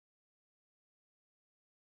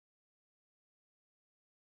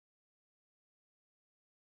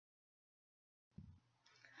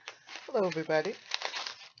Hello everybody,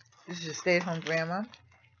 this is your stay-at-home grandma,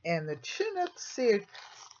 and the Chinook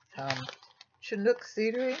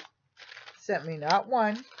Seedery sent me not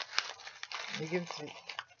one, let me give it to you.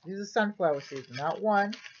 These are sunflower seeds, not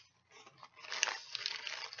one,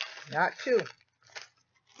 not two,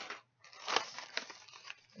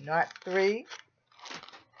 not three,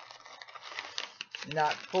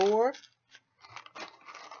 not four,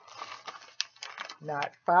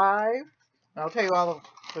 not five. I'll tell you all of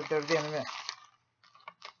them in a minute.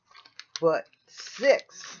 But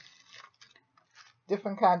 6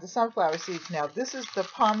 different kinds of sunflower seeds. Now, this is the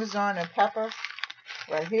Parmesan and pepper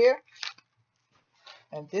right here.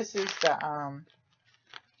 And this is the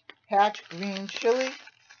hatch green chili.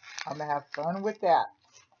 I'm going to have fun with that.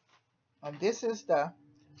 And this is the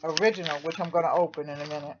original, which I'm going to open in a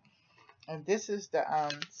minute. And this is the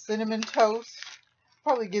cinnamon toast.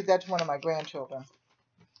 Probably give that to one of my grandchildren.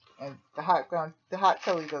 And the hot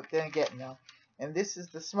chili that they're getting now. And this is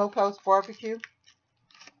the smokehouse barbecue.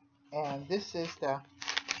 And this is the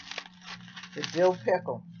dill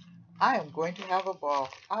pickle. I am going to have a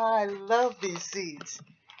ball. I love these seeds.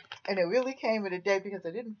 And it really came in a day because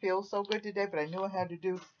I didn't feel so good today, but I knew I had to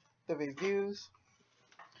do the reviews.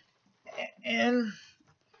 And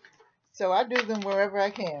so I do them wherever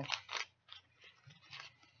I can.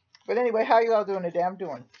 But anyway, how you all doing today? I'm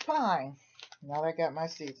doing fine. Now that I got my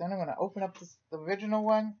seeds, and I'm going to open up the original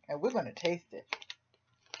one, and we're going to taste it.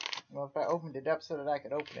 Well, if I opened it up so that I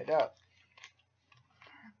could open it up.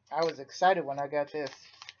 I was excited when I got this.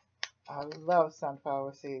 I love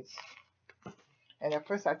sunflower seeds. And at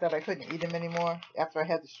first I thought I couldn't eat them anymore after I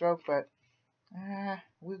had the stroke, but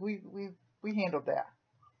we handled that.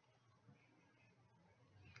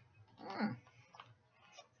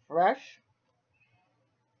 Fresh.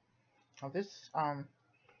 Well, this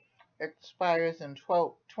expires in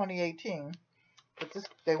 2018, but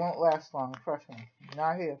they won't last long. Trust me,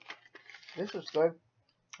 not here. This is good.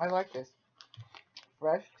 I like this.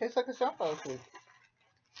 Fresh, tastes like a sunflower seed.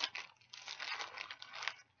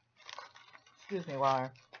 Excuse me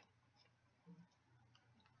while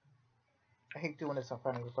I hate doing this in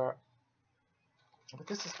front of you, but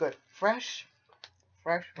this is good. Fresh,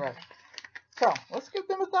 fresh, fresh. So let's give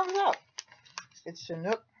them a thumbs up. It's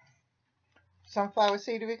Chinook Sunflower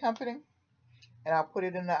Seedery Company, and I'll put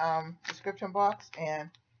it in the description box. And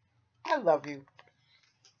I love you.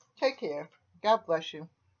 Take care. God bless you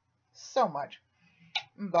so much.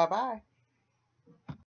 Bye bye.